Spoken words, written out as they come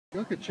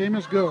Look at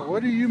Seamus go.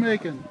 What are you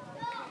making?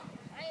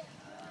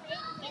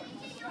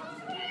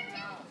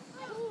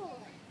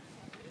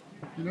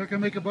 You're not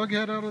going to make a bug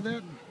head out of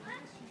that?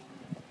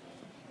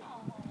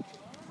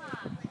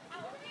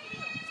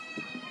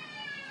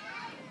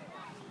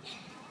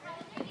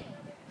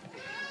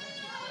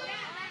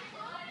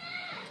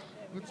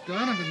 What's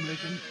Donovan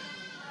making?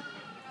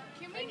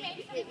 Can we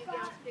make they've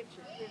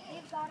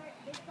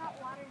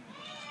got water.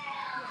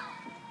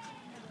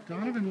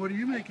 Donovan, what are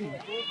you making?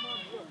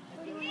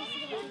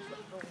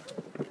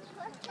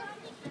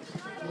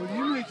 What are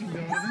you making,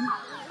 Donovan?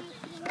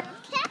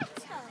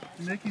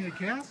 You're making a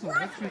castle.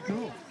 That's pretty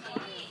cool.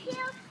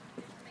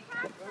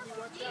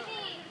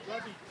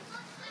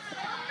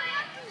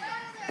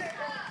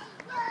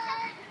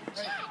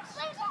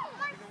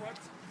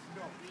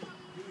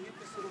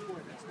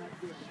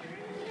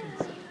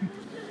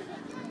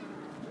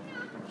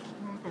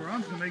 Uncle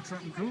Ron's going to make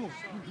something cool.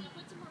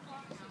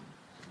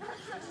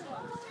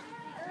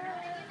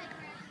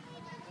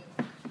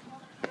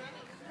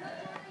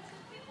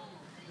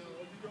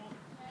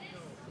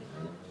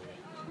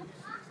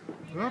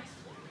 Oops.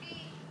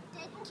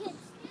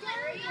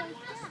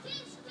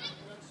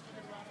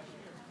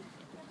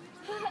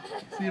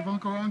 See if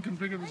Uncle Ron can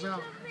figure this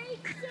out.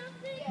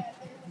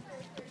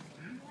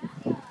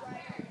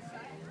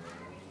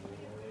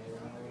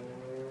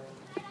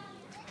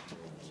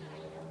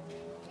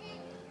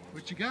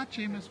 What you got,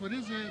 Seamus? What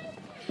is it?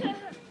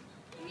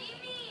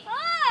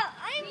 Oh,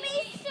 I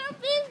made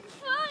something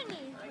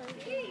funny.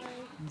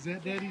 Is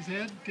that Daddy's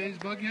head? Daddy's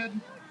bug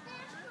head?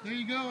 There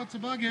you go. It's a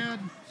bug head.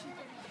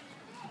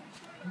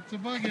 It's a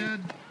bug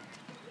head.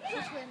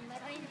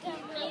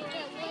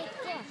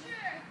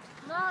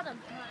 Not a bug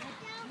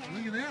head.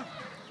 Look at that.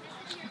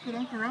 Look what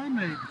Uncle Ron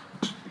made.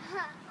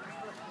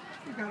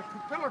 You got a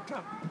propeller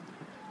top.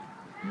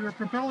 You're a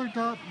propeller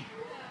top.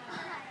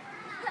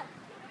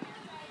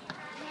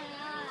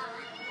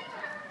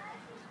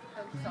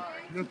 I'm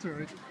sorry. That's all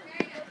right.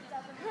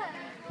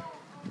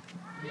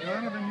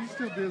 Donovan, you're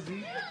still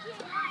busy.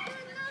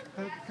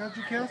 How's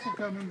your castle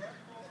coming?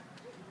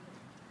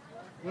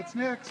 What's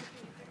next?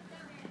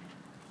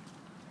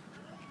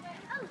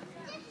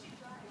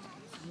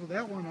 Oh,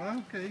 that one,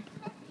 huh? Okay.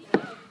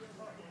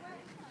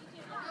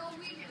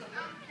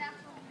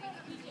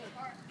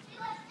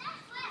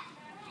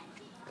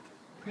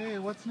 Okay,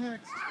 what's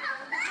next?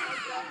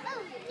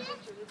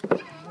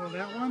 Oh,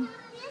 that one?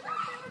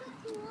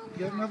 You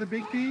got another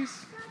big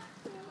piece?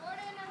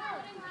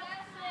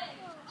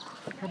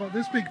 How about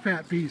this big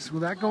fat piece? Will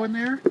that go in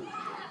there?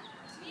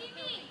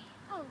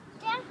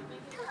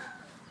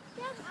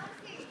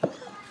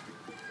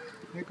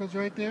 That goes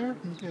right there?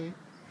 Okay.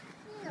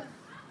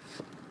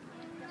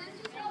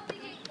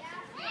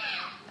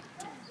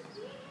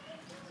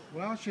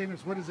 Wow,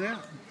 Seamus, what is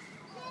that?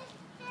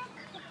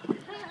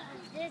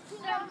 It's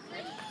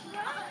something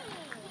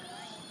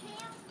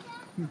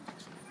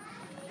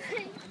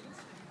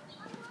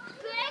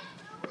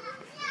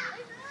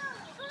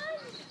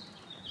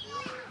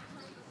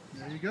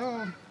There you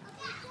go.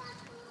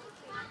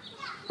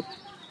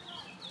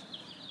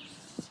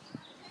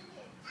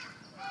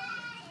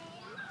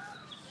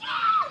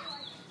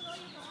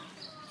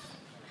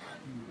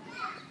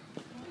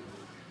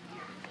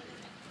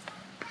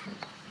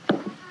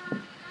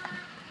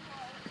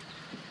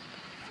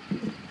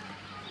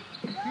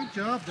 Good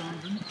job,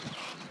 Donovan.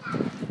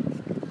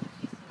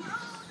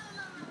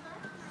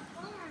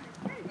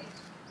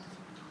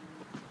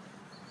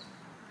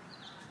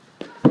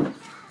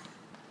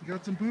 You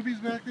got some boobies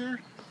back there?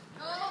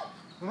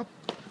 No. Oh.